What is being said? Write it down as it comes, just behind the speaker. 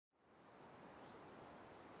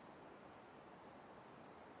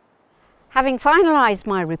Having finalised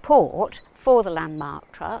my report for the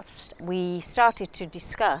Landmark Trust, we started to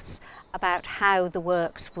discuss about how the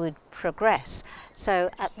works would progress. So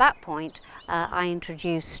at that point I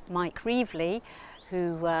introduced Mike Rieveley,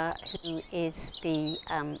 who is the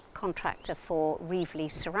contractor for Rieveley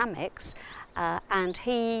Ceramics, and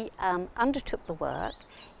he undertook the work.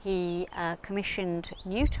 He commissioned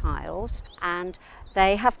new tiles and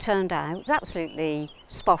they have turned out absolutely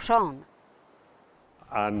spot on.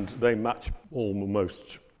 And they match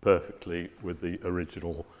almost perfectly with the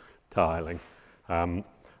original tiling.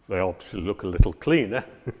 They obviously look a little cleaner,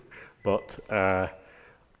 but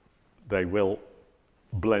they will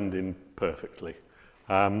blend in perfectly.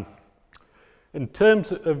 In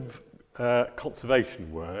terms of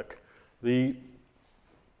conservation work, the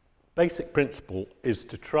basic principle is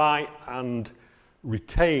to try and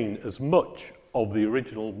retain as much of the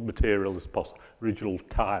original material as possible, original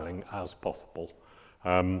tiling as possible.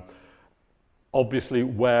 Obviously,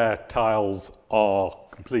 where tiles are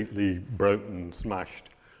completely broken, smashed,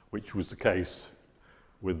 which was the case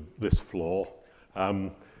with this floor,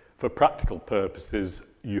 for practical purposes,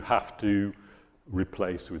 you have to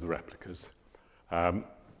replace with replicas.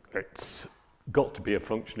 It's got to be a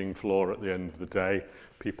functioning floor at the end of the day.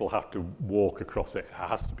 People have to walk across it. It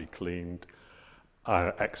has to be cleaned,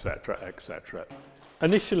 etc., etc.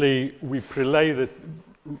 Initially, we prelay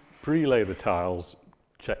the tiles,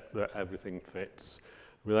 check that everything fits.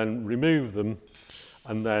 We then remove them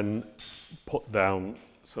and then put down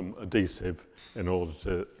some adhesive in order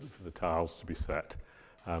for the tiles to be set.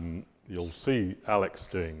 You'll see Alex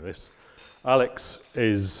doing this. Alex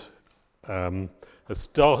has been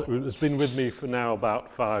with me for now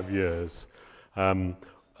about 5 years,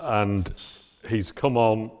 and he's come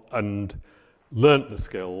on and learnt the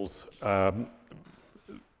skills. I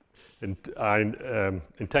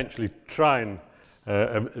intentionally try and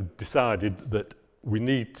decided that we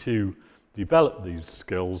need to develop these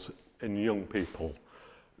skills in young people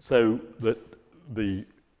so that the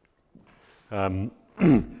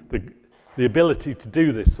ability to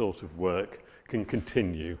do this sort of work can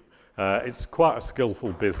continue. It's quite a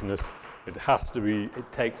skillful business. It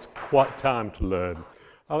takes quite time to learn.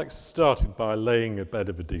 Alex started by laying a bed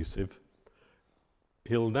of adhesive.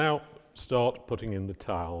 He'll now start putting in the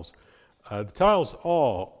tiles. The tiles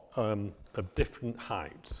are of different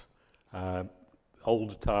heights.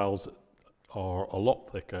 Older tiles are a lot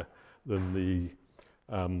thicker than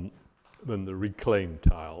the reclaimed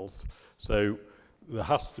tiles. So there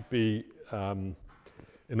has to be,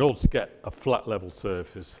 in order to get a flat level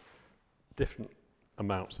surface, different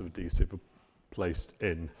amounts of adhesive are placed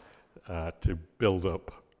in to build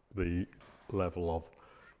up the level of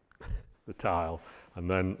the tile, and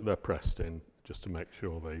then they're pressed in just to make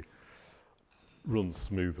sure they run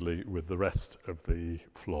smoothly with the rest of the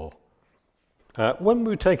floor. When we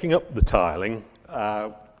were taking up the tiling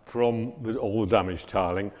from all the damaged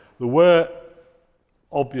tiling, there were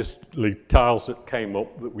obviously tiles that came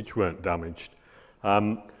up which weren't damaged.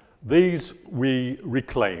 These we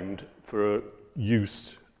reclaimed for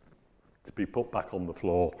use to be put back on the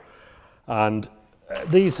floor, and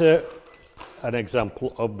these are an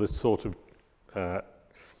example of the sort of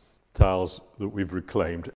tiles that we've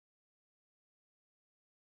reclaimed.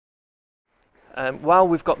 While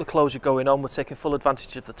we've got the closure going on, we're taking full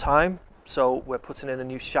advantage of the time, so we're putting in a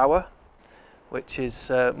new shower which is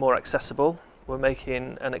more accessible. We're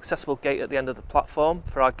making an accessible gate at the end of the platform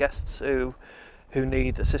for our guests who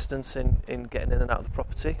need assistance in getting in and out of the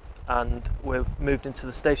property. And we've moved into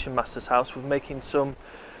the station master's house. We're making some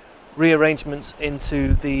rearrangements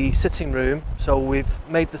into the sitting room, so we're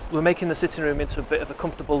making the sitting room into a bit of a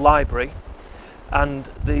comfortable library, and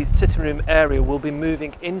the sitting room area will be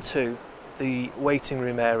moving into the waiting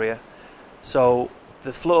room area. So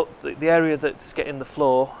the area that's getting the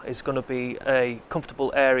floor is going to be a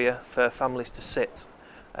comfortable area for families to sit.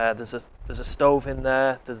 There's a stove in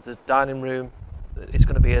there. There's a dining room. It's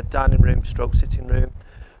going to be a dining room stroke sitting room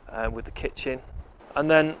with the kitchen, and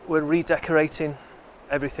then we're redecorating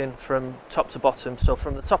everything from top to bottom. So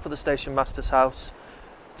from the top of the station master's house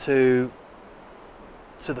to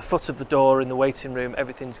the foot of the door in the waiting room,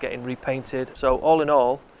 everything's getting repainted. So all in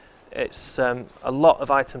all, it's a lot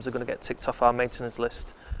of items are going to get ticked off our maintenance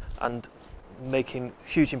list and making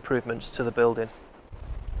huge improvements to the building.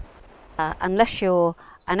 Unless you're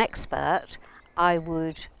an expert, I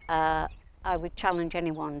would challenge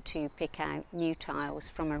anyone to pick out new tiles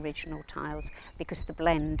from original tiles, because the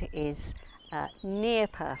blend is near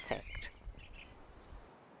perfect.